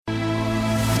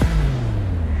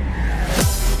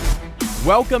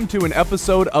Welcome to an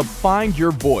episode of Find Your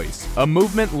Voice, a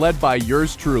movement led by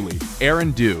yours truly,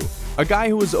 Aaron Dew, a guy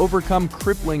who has overcome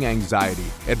crippling anxiety,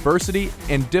 adversity,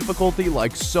 and difficulty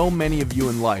like so many of you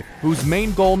in life, whose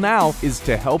main goal now is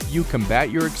to help you combat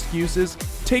your excuses,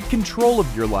 take control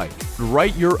of your life,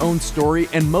 write your own story,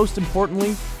 and most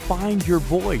importantly, find your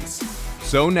voice.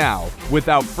 So now,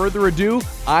 without further ado,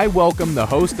 I welcome the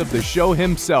host of the show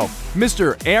himself,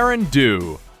 Mr. Aaron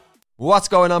Dew. What's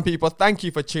going on, people? Thank you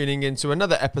for tuning in to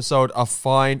another episode of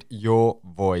Find Your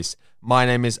Voice. My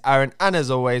name is Aaron, and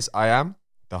as always, I am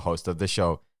the host of the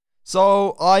show.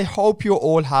 So I hope you're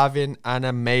all having an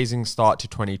amazing start to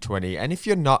 2020. And if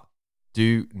you're not,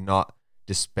 do not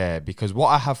despair, because what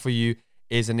I have for you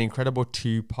is an incredible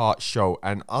two-part show.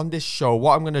 And on this show,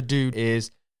 what I'm going to do is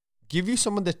give you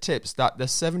some of the tips that the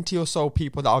 70 or so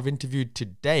people that I've interviewed to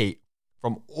date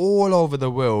from all over the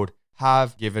world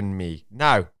have given me.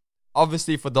 Now,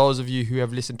 obviously, for those of you who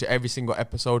have listened to every single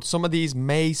episode, some of these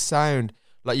may sound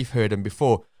like you've heard them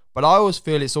before, but I always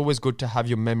feel it's always good to have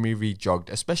your memory re-jogged,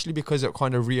 especially because it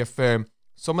kind of reaffirm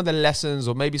some of the lessons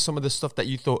or maybe some of the stuff that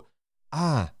you thought,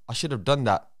 I should have done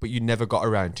that, but you never got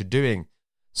around to doing.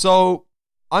 So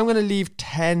I'm going to leave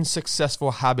 10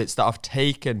 successful habits that I've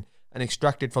taken and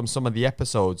extracted from some of the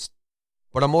episodes,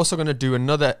 but I'm also going to do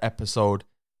another episode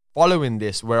following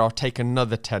this where I'll take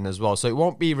another 10 as well. So it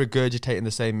won't be regurgitating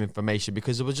the same information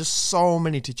because there was just so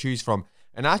many to choose from.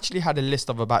 And I actually had a list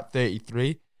of about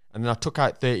 33, and then I took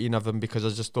out 13 of them because I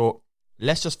just thought,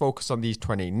 let's just focus on these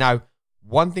 20. Now,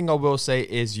 one thing I will say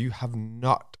is you have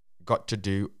not got to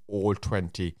do all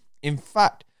 20. In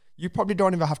fact, you probably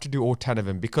don't even have to do all 10 of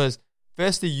them because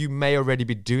firstly, you may already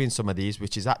be doing some of these,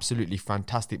 which is absolutely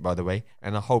fantastic, by the way.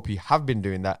 And I hope you have been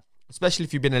doing that, especially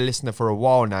if you've been a listener for a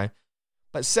while now.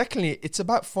 But secondly, it's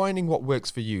about finding what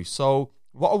works for you. So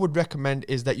what I would recommend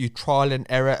is that you trial and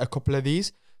error a couple of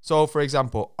these. So for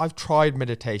example, I've tried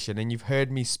meditation and you've heard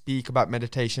me speak about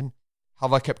meditation.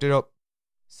 Have I kept it up?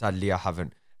 Sadly, I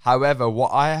haven't. However,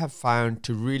 what I have found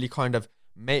to really kind of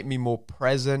make me more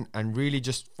present and really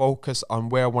just focus on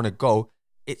where I want to go,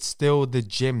 it's still the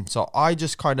gym. So I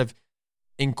just kind of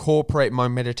incorporate my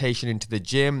meditation into the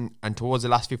gym, and towards the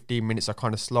last 15 minutes, I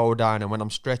kind of slow down, and when I'm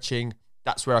stretching,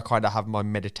 that's where I kind of have my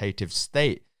meditative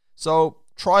state. So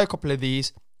try a couple of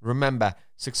these. Remember,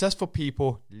 successful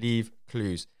people leave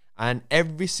clues. And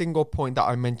every single point that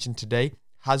I mentioned today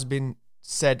has been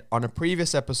said on a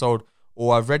previous episode,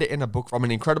 or I've read it in a book from an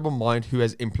incredible mind who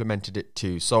has implemented it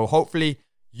too. So hopefully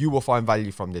you will find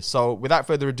value from this. So without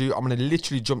further ado, I'm going to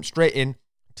literally jump straight in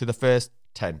to the first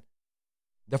 10.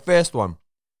 The first one,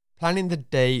 planning the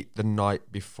day the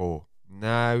night before.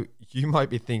 Now, you might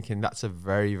be thinking that's a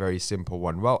very, very simple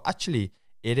one. Well, actually,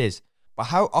 it is. But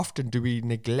how often do we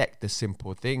neglect the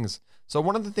simple things? So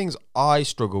one of the things I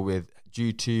struggle with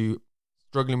due to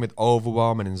struggling with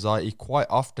overwhelm and anxiety quite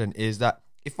often is that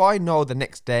if I know the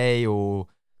next day or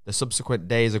the subsequent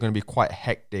days are going to be quite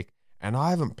hectic and I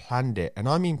haven't planned it, and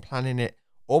I mean planning it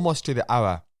almost to the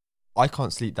hour, I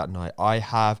can't sleep that night. I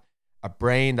have a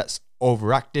brain that's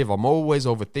overactive. I'm always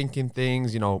overthinking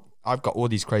things. You know, I've got all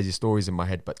these crazy stories in my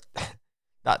head, but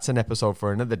that's an episode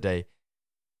for another day.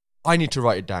 I need to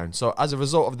write it down. So as a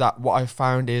result of that, what I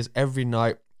found is every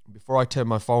night before I turn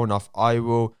my phone off, I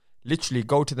will literally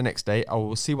go to the next day. I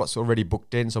will see what's already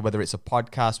booked in. So whether it's a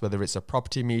podcast, whether it's a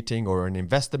property meeting or an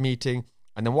investor meeting.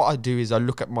 And then what I do is I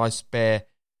look at my spare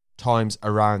times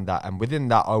around that. And within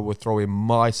that, I will throw in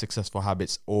my successful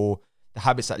habits or the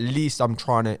habits at least I'm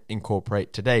trying to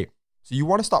incorporate today. So you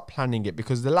want to start planning it,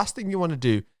 because the last thing you want to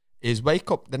do is wake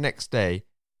up the next day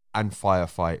and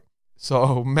firefight.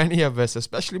 So many of us,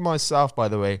 especially myself, by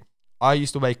the way, I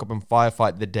used to wake up and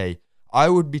firefight the day. I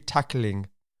would be tackling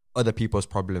other people's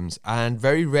problems, and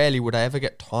very rarely would I ever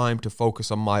get time to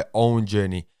focus on my own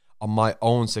journey, on my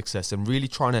own success, and really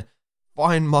trying to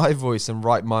find my voice and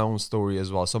write my own story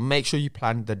as well. So make sure you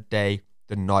plan the day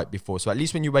the night before. So at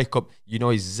least when you wake up, you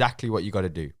know exactly what you got to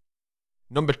do.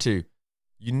 Number 2,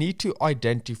 you need to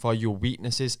identify your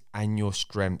weaknesses and your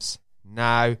strengths.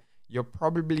 Now, you're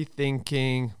probably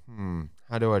thinking,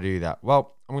 how do I do that?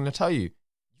 Well, I'm going to tell you,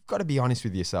 you've got to be honest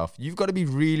with yourself. You've got to be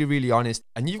really, really honest.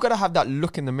 And you've got to have that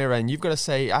look in the mirror and you've got to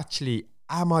say, actually,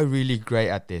 am I really great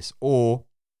at this? Or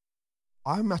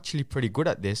I'm actually pretty good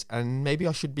at this and maybe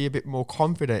I should be a bit more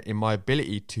confident in my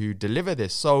ability to deliver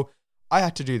this. So I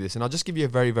had to do this, and I'll just give you a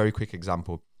very, very quick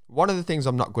example. One of the things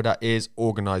I'm not good at is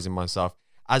organizing myself.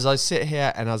 As I sit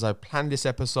here and as I plan this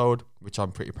episode, which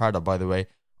I'm pretty proud of, by the way,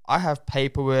 I have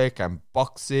paperwork and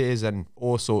boxes and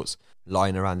all sorts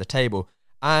lying around the table.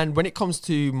 And when it comes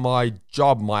to my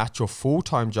job, my actual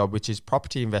full-time job, which is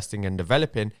property investing and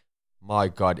developing, my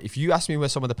God, if you ask me where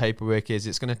some of the paperwork is,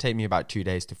 it's going to take me about 2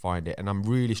 days to find it. And I'm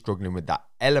really struggling with that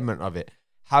element of it.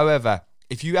 However,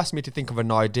 if you ask me to think of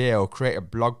an idea or create a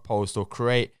blog post or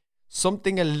create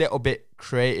something a little bit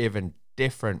creative and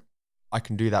different, I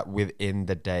can do that within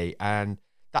the day. And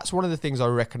that's one of the things I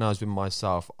recognize with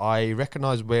myself. I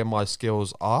recognize where my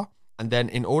skills are. And then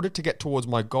in order to get towards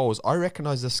my goals, I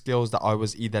recognize the skills that I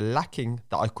was either lacking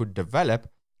that I could develop,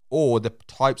 or the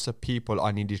types of people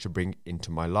I needed to bring into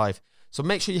my life. So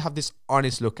make sure you have this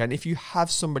honest look. And if you have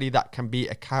somebody that can be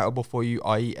accountable for you,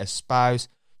 i.e. a spouse,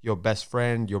 your best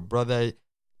friend, your brother,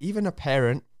 even a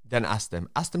parent, then ask them.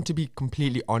 Ask them to be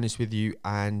completely honest with you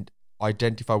and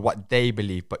identify what they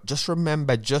believe. But just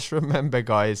remember,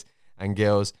 guys and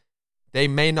girls, they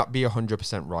may not be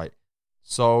 100% right.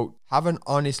 So have an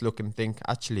honest look and think,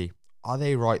 actually, are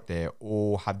they right there,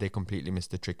 or have they completely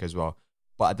missed the trick as well?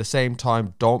 But at the same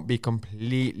time, don't be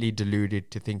completely deluded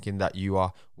to thinking that you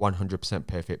are 100%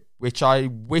 perfect, which I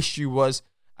wish you was,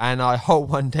 and I hope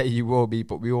one day you will be.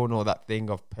 But we all know that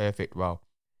thing of perfect, well,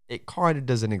 it kind of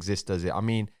doesn't exist, does it? I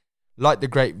mean, like the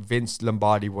great Vince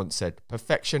Lombardi once said,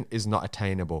 perfection is not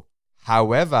attainable.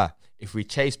 However, if we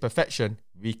chase perfection,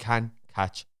 we can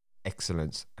catch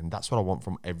excellence. And that's what I want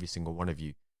from every single one of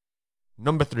you.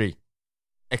 Number 3,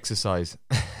 exercise.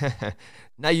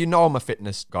 Now, you know I'm a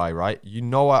fitness guy, right? You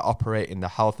know I operate in the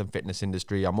health and fitness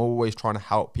industry. I'm always trying to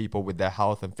help people with their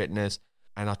health and fitness.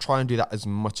 And I try and do that as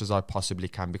much as I possibly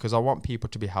can because I want people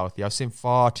to be healthy. I've seen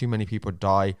far too many people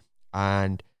die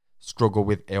and struggle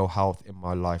with ill health in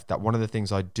my life. That one of the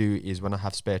things I do is when I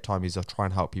have spare time is I try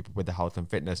and help people with their health and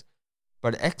fitness.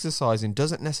 But exercising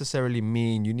doesn't necessarily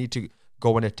mean you need to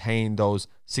go and attain those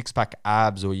 6-pack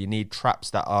abs or you need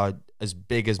traps that are as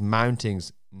big as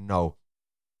mountains. No.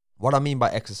 What I mean by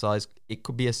exercise, it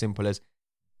could be as simple as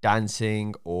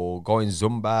dancing or going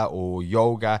Zumba or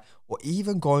yoga or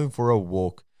even going for a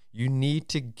walk. You need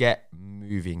to get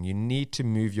moving. You need to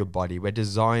move your body. We're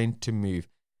designed to move.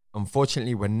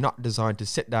 Unfortunately, we're not designed to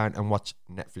sit down and watch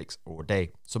Netflix all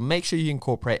day. So make sure you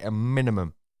incorporate a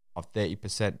minimum of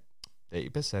 30%,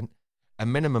 a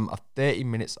minimum of 30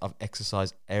 minutes of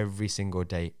exercise every single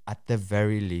day at the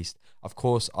very least. Of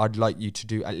course, I'd like you to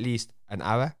do at least an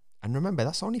hour. And remember,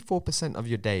 that's only 4% of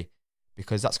your day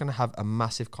because that's going to have a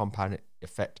massive compound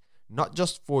effect, not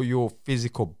just for your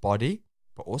physical body,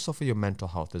 but also for your mental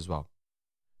health as well.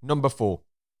 Number 4,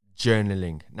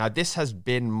 journaling. Now, this has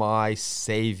been my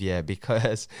savior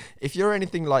because if you're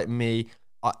anything like me,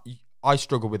 I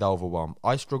struggle with overwhelm.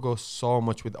 I struggle so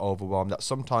much with overwhelm that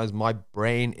sometimes my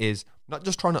brain is not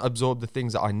just trying to absorb the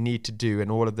things that I need to do and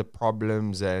all of the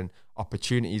problems and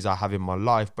opportunities I have in my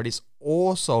life, but it's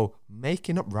also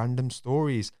making up random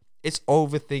stories. It's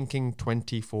overthinking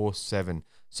 24/7.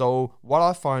 So what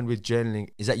I find with journaling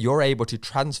is that you're able to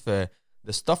transfer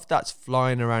the stuff that's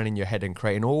flying around in your head and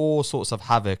creating all sorts of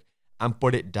havoc and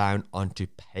put it down onto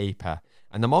paper.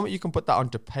 And the moment you can put that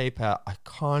onto paper, I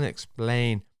can't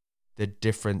explain the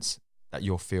difference that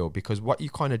you'll feel, because what you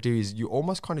kind of do is you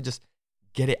almost kind of just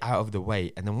get it out of the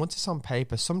way. And then once it's on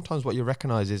paper, sometimes what you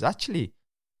recognize is actually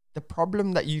the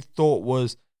problem that you thought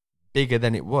was bigger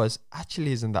than it was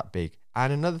actually isn't that big.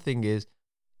 And another thing is,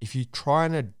 if you try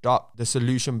and adopt the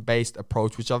solution-based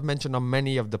approach, which I've mentioned on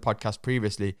many of the podcasts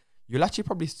previously, you'll actually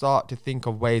probably start to think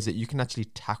of ways that you can actually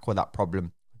tackle that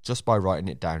problem just by writing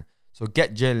it down. So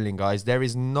get journaling, guys. There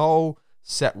is no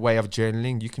set way of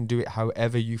journaling. You can do it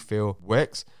however you feel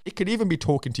works. It could even be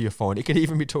talking to your phone. It could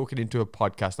even be talking into a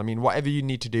podcast. I mean, whatever you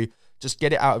need to do, just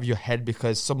get it out of your head,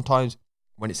 because sometimes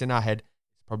when it's in our head,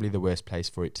 it's probably the worst place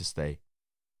for it to stay.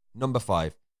 Number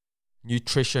 5,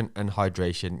 nutrition and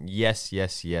hydration.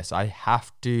 Yes. I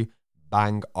have to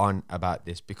bang on about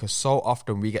this because so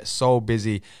often we get so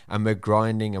busy and we're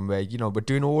grinding and we're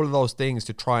doing all of those things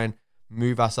to try and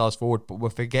move ourselves forward, but we're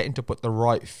forgetting to put the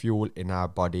right fuel in our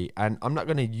body. And I'm not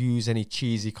going to use any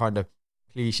cheesy kind of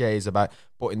cliches about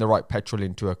putting the right petrol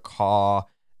into a car,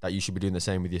 that you should be doing the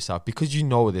same with yourself, because you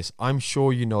know this. I'm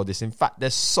sure you know this. In fact,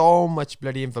 there's so much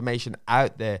bloody information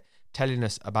out there telling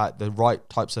us about the right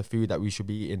types of food that we should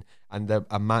be eating and the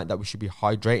amount that we should be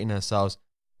hydrating ourselves,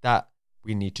 that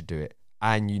we need to do it.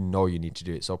 And you need to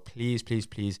do it. So please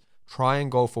try and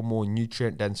go for more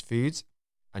nutrient dense foods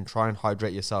and try and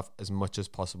hydrate yourself as much as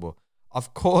possible.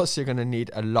 Of course, you're going to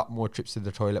need a lot more trips to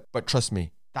the toilet, but trust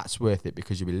me, that's worth it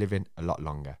because you'll be living a lot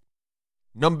longer.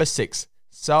 Number 6,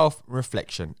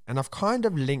 self-reflection. And I've kind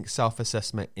of linked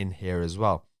self-assessment in here as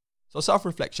well. So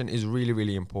self-reflection is really,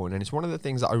 really important. And it's one of the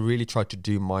things that I really tried to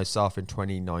do myself in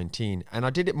 2019. And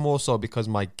I did it more so because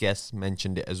my guests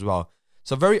mentioned it as well.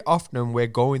 So very often we're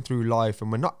going through life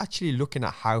and we're not actually looking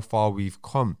at how far we've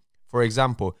come. For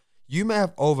example, You may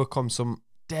have overcome some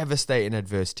devastating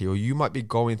adversity, or you might be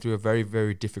going through a very,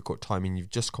 very difficult time and you've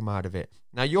just come out of it.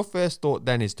 Now, your first thought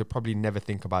then is to probably never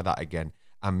think about that again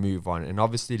and move on and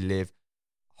obviously live,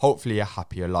 hopefully, a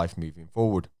happier life moving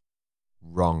forward.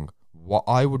 Wrong. What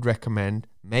I would recommend,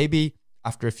 maybe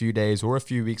after a few days or a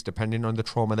few weeks, depending on the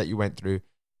trauma that you went through,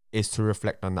 is to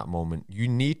reflect on that moment. You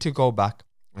need to go back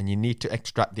and you need to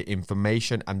extract the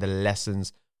information and the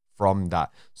lessons from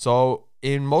that. So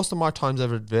in most of my times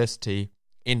of adversity,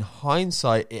 in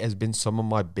hindsight, it has been some of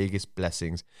my biggest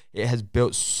blessings. It has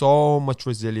built so much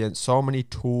resilience, so many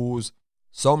tools,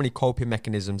 so many coping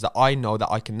mechanisms that I know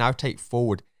that I can now take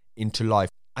forward into life.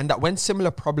 And that when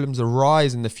similar problems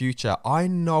arise in the future, I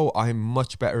know I'm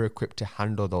much better equipped to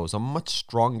handle those. I'm much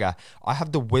stronger. I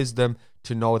have the wisdom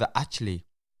to know that actually,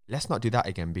 let's not do that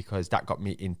again because that got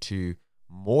me into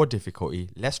more difficulty.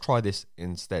 Let's try this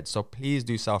instead. So please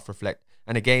do self-reflect.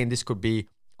 And again, this could be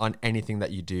on anything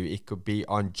that you do. It could be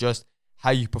on just how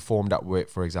you performed at work,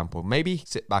 for example. Maybe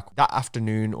sit back that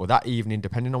afternoon or that evening,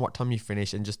 depending on what time you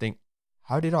finish, and just think,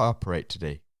 how did I operate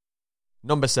today?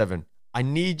 Number 7. I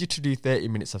need you to do 30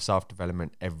 minutes of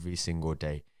self-development every single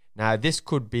day. Now, this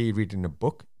could be reading a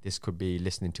book. This could be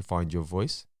listening to Find Your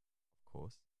Voice, of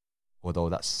course. Although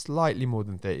that's slightly more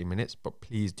than 30 minutes, but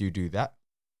please do that.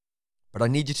 But I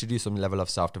need you to do some level of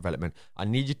self-development. I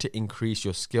need you to increase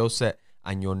your skill set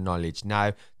and your knowledge.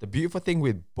 Now, the beautiful thing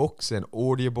with books and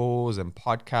audibles and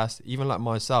podcasts, even like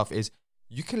myself, is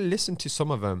you can listen to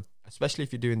some of them, especially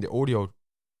if you're doing the audio.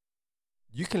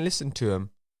 You can listen to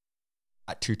them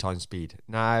at 2 times speed.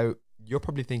 Now, you're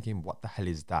probably thinking, what the hell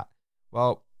is that?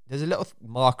 Well, there's a little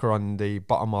marker on the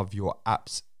bottom of your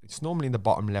apps. It's normally in the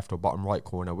bottom left or bottom right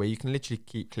corner where you can literally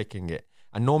keep clicking it.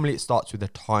 And normally it starts with a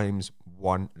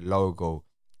 ×1 logo.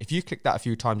 If you click that a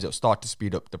few times, it'll start to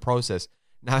speed up the process.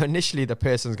 Now, initially, the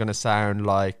person's going to sound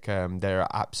like they're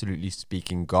absolutely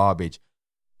speaking garbage.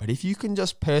 But if you can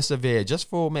just persevere just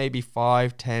for maybe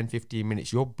 5, 10, 15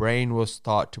 minutes, your brain will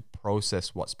start to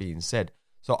process what's being said.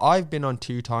 So I've been on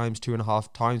 2 times,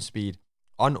 2.5 times speed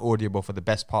on Audible for the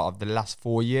best part of the last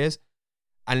 4 years.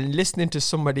 And listening to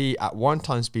somebody at 1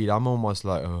 time speed, I'm almost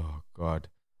like, oh God,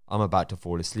 I'm about to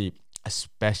fall asleep,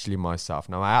 especially myself.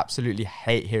 Now, I absolutely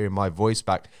hate hearing my voice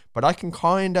back, but I can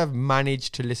kind of manage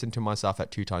to listen to myself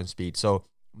at 2 times speed. So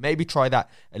maybe try that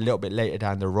a little bit later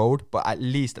down the road, but at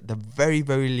least, at the very,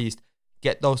 very least,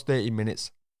 get those 30 minutes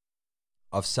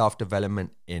of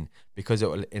self-development in, because it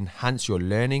will enhance your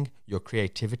learning, your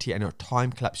creativity, and it'll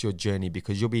time collapse your journey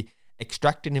because you'll be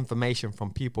extracting information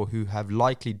from people who have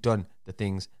likely done the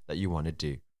things that you want to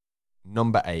do.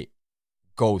 Number 8,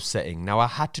 goal setting. Now, I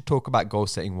had to talk about goal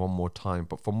setting one more time,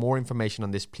 but for more information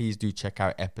on this, please do check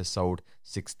out episode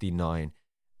 69.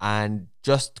 And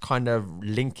just kind of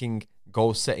linking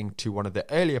goal setting to one of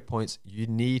the earlier points, you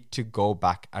need to go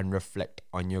back and reflect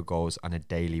on your goals on a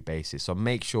daily basis. So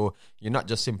make sure you're not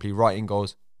just simply writing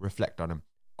goals, reflect on them.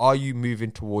 Are you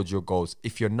moving towards your goals?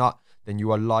 If you're not, then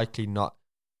you are likely not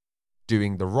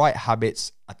doing the right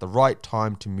habits at the right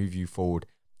time to move you forward.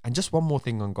 And just one more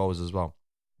thing on goals as well,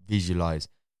 visualize.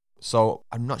 So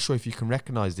I'm not sure if you can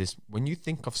recognize this. When you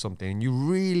think of something and you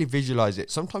really visualize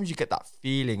it, sometimes you get that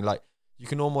feeling like you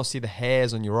can almost see the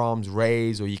hairs on your arms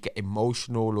raise, or you get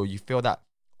emotional, or you feel that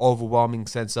overwhelming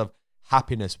sense of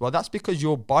happiness. Well, that's because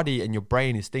your body and your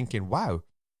brain is thinking, wow,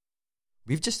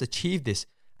 we've just achieved this.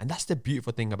 And that's the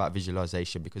beautiful thing about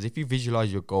visualization, because if you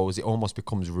visualize your goals, it almost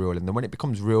becomes real. And then when it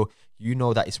becomes real, you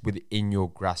know that it's within your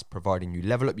grasp, providing you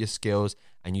level up your skills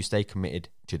and you stay committed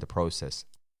to the process.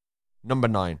 Number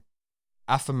 9,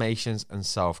 affirmations and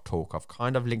self-talk. I've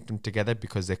kind of linked them together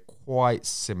because they're quite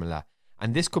similar.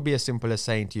 And this could be as simple as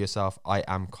saying to yourself, I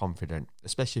am confident,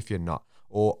 especially if you're not,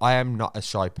 or I am not a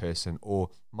shy person, or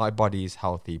my body is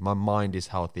healthy, my mind is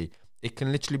healthy. It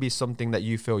can literally be something that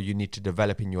you feel you need to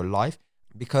develop in your life,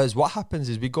 because what happens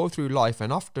is we go through life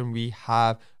and often we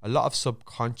have a lot of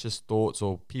subconscious thoughts,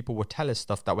 or people will tell us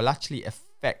stuff that will actually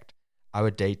affect our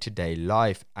day-to-day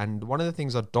life. And one of the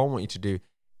things I don't want you to do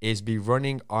is be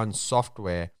running on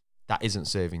software that isn't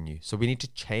serving you. So we need to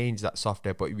change that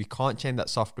software, but we can't change that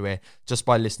software just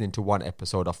by listening to one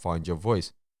episode of Find Your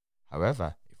Voice.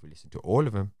 However, if we listen to all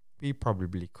of them, we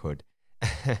probably could.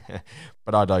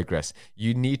 But I digress.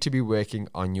 You need to be working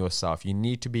on yourself. You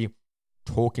need to be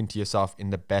talking to yourself in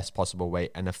the best possible way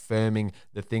and affirming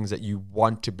the things that you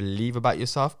want to believe about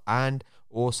yourself, and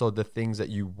also the things that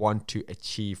you want to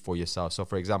achieve for yourself. So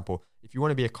for example, if you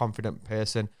want to be a confident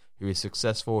person who is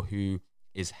successful, who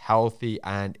is healthy,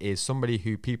 and is somebody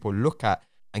who people look at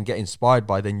and get inspired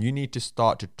by, then you need to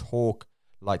start to talk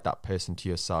like that person to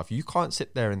yourself. You can't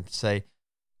sit there and say,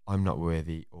 I'm not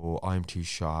worthy, or I'm too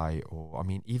shy, or I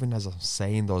mean, even as I'm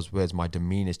saying those words, my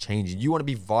demeanor is changing. You want to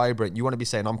be vibrant. You want to be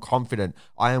saying, I'm confident.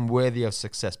 I am worthy of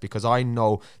success, because I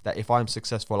know that if I'm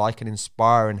successful, I can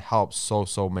inspire and help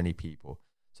so many people.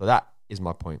 So that is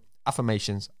my point.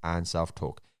 Affirmations and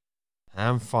self-talk.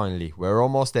 And finally, we're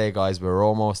almost there, guys. We're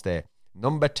almost there.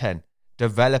 Number 10.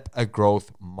 Develop a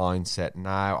growth mindset.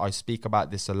 Now, I speak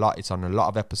about this a lot. It's on a lot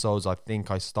of episodes. I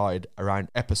think I started around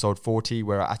episode 40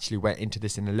 where I actually went into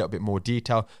this in a little bit more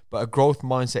detail. But a growth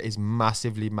mindset is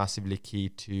massively key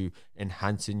to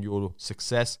enhancing your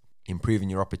success,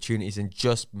 improving your opportunities, and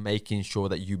just making sure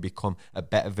that you become a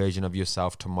better version of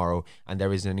yourself tomorrow. And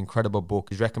there is an incredible book.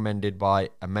 It's recommended by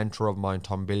a mentor of mine,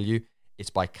 Tom Bilyeu. It's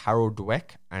by Carol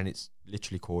Dweck, and it's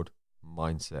literally called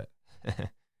Mindset.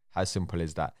 How simple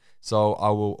is that? So I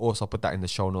will also put that in the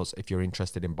show notes if you're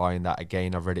interested in buying that.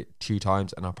 Again, I've read it 2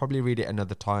 times, and I'll probably read it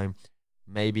another time,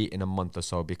 maybe in a month or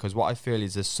so, because what I feel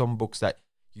is there's some books that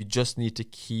you just need to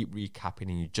keep recapping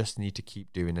and you just need to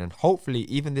keep doing. And hopefully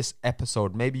even this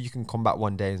episode, maybe you can come back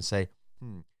one day and say,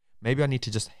 maybe I need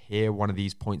to just hear one of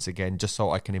these points again just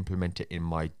so I can implement it in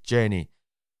my journey.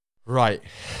 Right,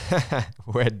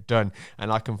 we're done,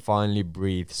 and I can finally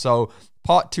breathe. So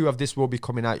part 2 of this will be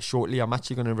coming out shortly. I'm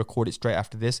actually going to record it straight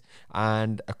after this,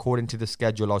 and according to the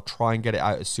schedule, I'll try and get it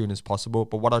out as soon as possible.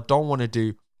 But what I don't want to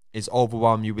do is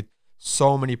overwhelm you with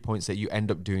so many points that you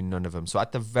end up doing none of them. So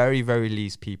at the very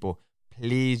least, people,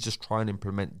 please just try and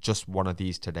implement just one of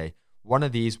these today. One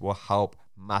of these will help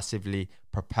massively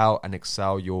propel and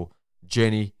excel your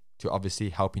journey to obviously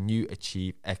helping you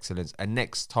achieve excellence. And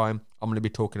next time, I'm going to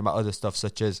be talking about other stuff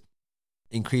such as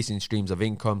increasing streams of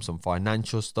income, some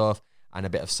financial stuff, and a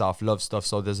bit of self-love stuff.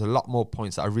 So there's a lot more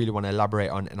points that I really want to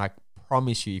elaborate on. And I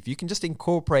promise you, if you can just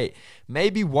incorporate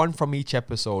maybe one from each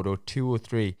episode or 2 or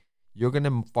 3, you're going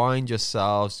to find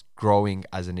yourselves growing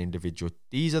as an individual.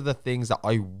 These are the things that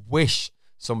I wish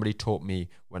somebody taught me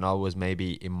when I was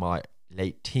maybe in my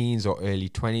late teens or early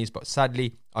 20s, but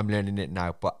sadly I'm learning it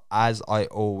now. But as I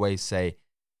always say,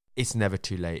 it's never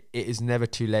too late. It is never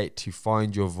too late to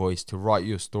find your voice, to write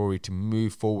your story, to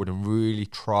move forward and really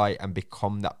try and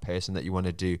become that person that you want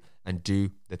to do and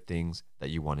do the things that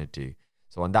you want to do.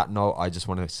 So on that note, I just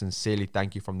want to sincerely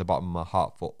thank you from the bottom of my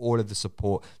heart for all of the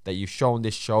support that you've shown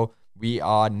this show. We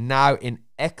are now in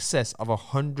excess of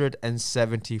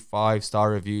 175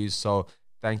 star reviews. So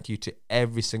thank you to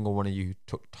every single one of you who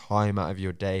took time out of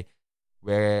your day.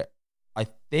 We're, I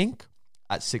think,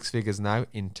 at 6 figures now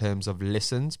in terms of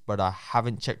listens, but I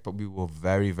haven't checked, but we were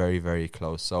very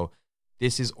close. So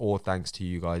this is all thanks to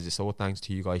you guys. It's all thanks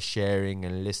to you guys sharing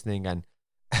and listening and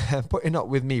putting up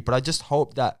with me. But I just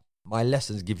hope that my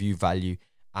lessons give you value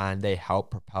and they help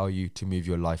propel you to move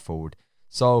your life forward.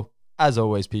 So as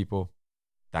always, people,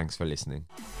 thanks for listening.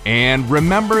 And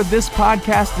remember, this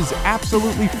podcast is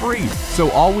absolutely free.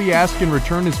 So all we ask in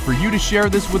return is for you to share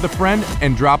this with a friend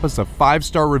and drop us a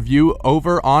 5-star review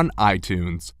over on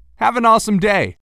iTunes. Have an awesome day.